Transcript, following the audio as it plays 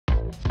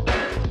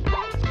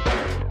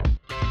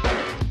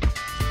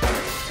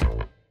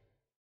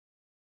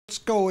Let's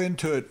go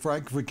into it,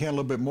 Frank, if we can, a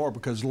little bit more,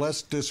 because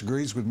Les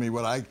disagrees with me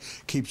when I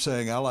keep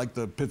saying I like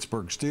the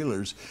Pittsburgh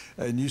Steelers,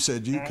 and you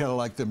said you kind of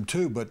like them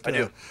too. But I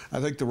do.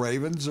 I think the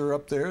Ravens are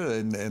up there,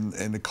 and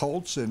the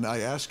Colts. And I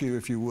ask you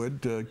if you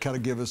would kind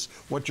of give us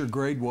what your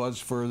grade was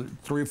for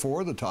 3 or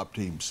 4 of the top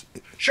teams.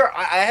 Sure,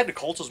 I had the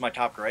Colts as my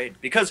top grade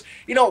because,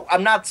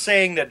 I'm not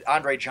saying that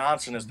Andre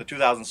Johnson is the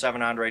 2007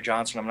 Andre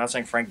Johnson. I'm not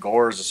saying Frank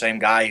Gore is the same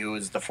guy who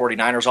is the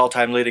 49ers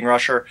all-time leading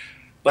rusher.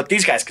 But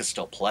these guys can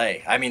still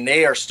play. I mean,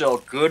 they are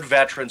still good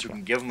veterans who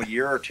can give them a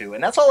year or two,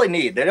 and that's all they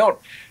need. They don't,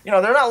 they're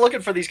not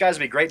looking for these guys to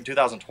be great in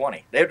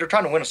 2020. They're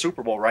trying to win a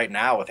Super Bowl right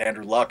now with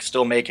Andrew Luck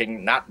still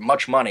making not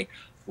much money.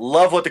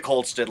 Love what the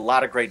Colts did. A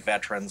lot of great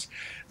veterans.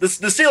 The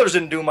Steelers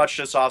didn't do much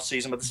this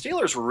offseason, but the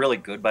Steelers were really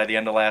good by the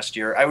end of last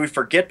year. We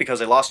forget because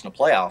they lost in the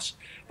playoffs.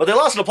 But they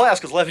lost in the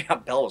playoffs because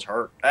Le'Veon Bell was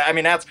hurt. I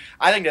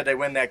think that they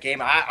win that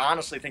game. I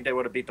honestly think they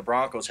would have beat the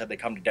Broncos had they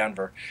come to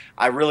Denver.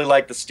 I really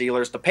like the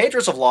Steelers. The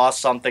Patriots have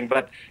lost something,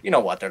 but you know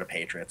what? They're the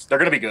Patriots. They're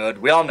going to be good.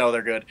 We all know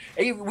they're good.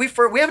 Hey, we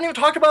haven't even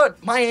talked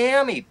about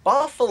Miami,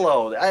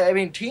 Buffalo. I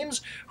mean,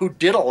 teams who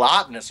did a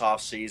lot in this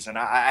offseason.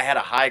 I had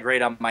a high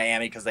grade on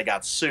Miami because they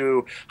got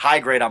Sue, high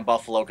grade on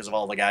Buffalo because of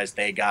all the guys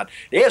they got.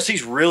 The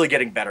AFC's really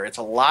getting better. It's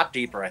a lot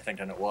deeper, I think,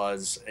 than it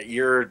was a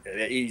year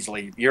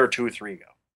or 2 or 3 ago.